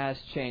has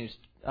changed.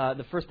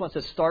 The first button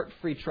says Start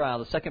Free Trial.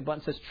 The second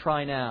button says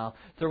Try Now.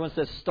 The third one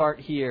says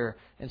Start Here,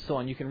 and so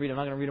on. You can read them.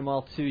 I'm not going to read them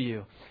all to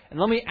you. And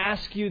let me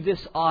ask you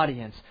this,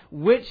 audience.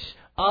 Which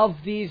of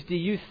these do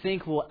you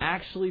think will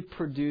actually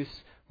produce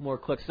more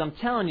clicks? I'm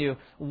telling you,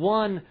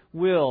 one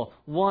will,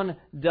 one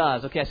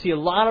does. Okay, I see a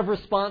lot of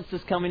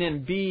responses coming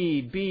in. B,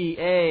 B,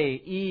 A,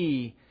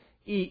 E,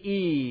 E,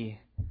 E.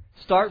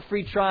 Start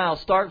Free Trial,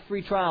 Start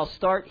Free Trial,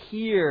 Start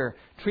Here.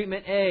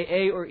 Treatment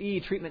A or E,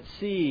 Treatment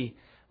C.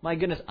 My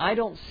goodness, I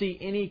don't see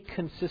any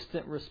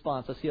consistent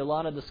response. I see a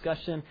lot of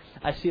discussion.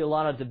 I see a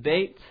lot of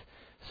debate.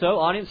 So,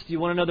 audience, do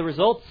you want to know the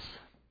results?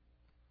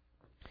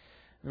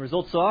 The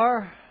results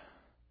are,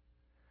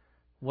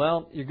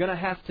 well, you're going to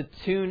have to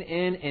tune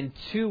in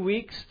 2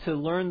 weeks to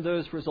learn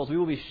those results. We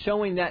will be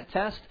showing that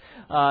test,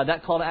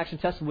 that call to action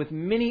test, with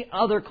many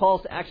other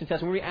calls to action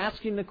tests. And we'll be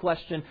asking the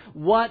question,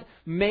 what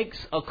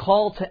makes a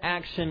call to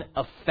action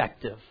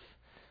effective?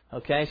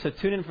 Okay, so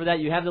tune in for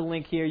that. You have the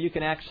link here. You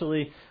can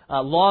actually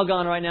log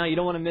on right now. You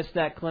don't want to miss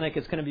that clinic.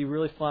 It's going to be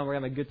really fun. We're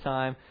going to have a good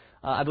time.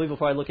 I believe we'll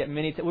probably look at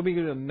we'll be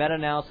doing a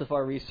meta-analysis of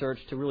our research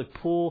to really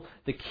pull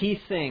the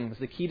key things,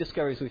 the key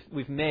discoveries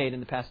we've made in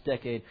the past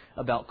decade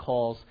about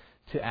calls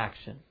to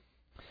action.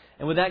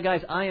 And with that,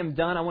 guys, I am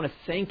done. I want to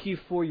thank you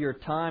for your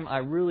time. I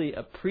really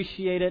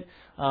appreciate it.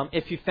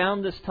 If you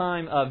found this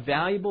time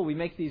valuable, we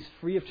make these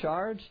free of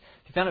charge.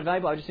 If you found it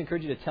valuable, I just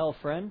encourage you to tell a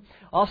friend.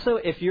 Also,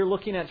 if you're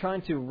looking at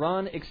trying to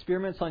run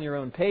experiments on your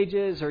own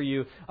pages, or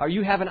you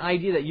have an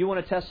idea that you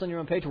want to test on your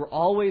own page, we're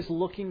always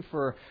looking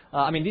for,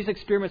 these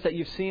experiments that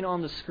you've seen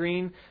on the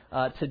screen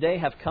today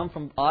have come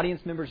from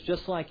audience members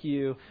just like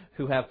you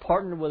who have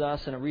partnered with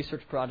us in a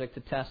research project to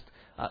test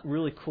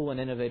really cool and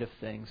innovative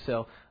things.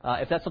 So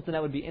if that's something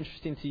that would be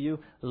interesting to you,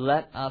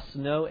 let us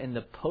know in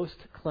the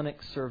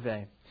post-clinic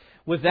survey.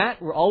 With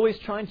that, we're always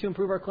trying to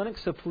improve our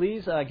clinics, so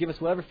please give us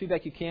whatever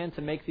feedback you can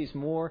to make these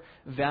more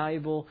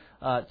valuable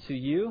to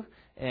you.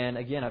 And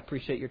again, I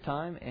appreciate your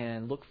time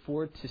and look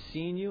forward to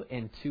seeing you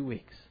in 2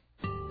 weeks.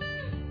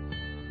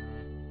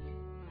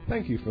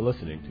 Thank you for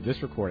listening to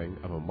this recording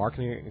of a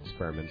Marketing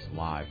Experiments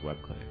live web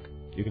clinic.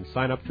 You can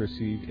sign up to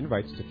receive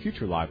invites to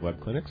future live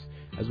web clinics,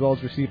 as well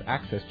as receive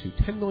access to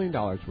 $10 million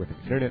worth of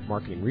internet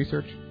marketing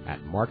research at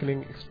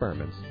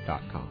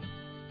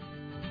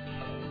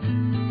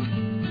marketingexperiments.com.